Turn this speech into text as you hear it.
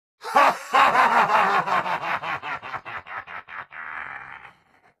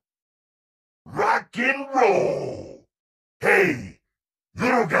and roll. Hey,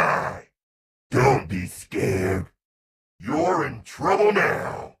 little guy, don't be scared. You're in trouble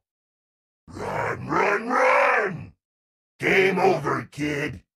now. Run, run, run! Game over,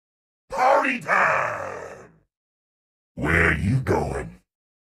 kid. Party time! Where you going?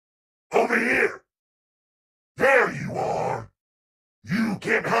 Over here! There you are! You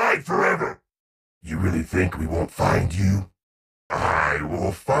can't hide forever! You really think we won't find you? I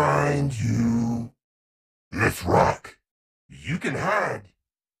will find you. Let's rock. You can hide,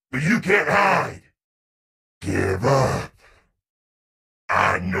 but you can't hide. Give up.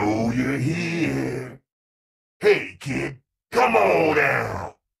 I know you're here. Hey, kid, come on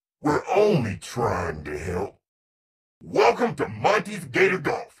out. We're only trying to help. Welcome to Monty's Gator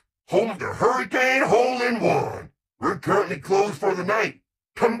Golf, home of the Hurricane Hole-in-One. We're currently closed for the night.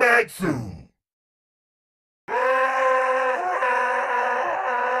 Come back soon.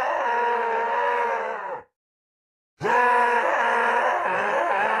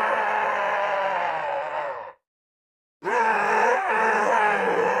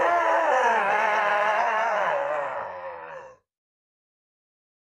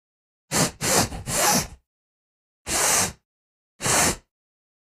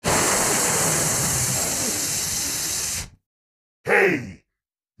 Hey,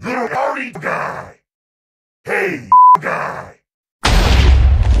 little party guy! Hey, guy!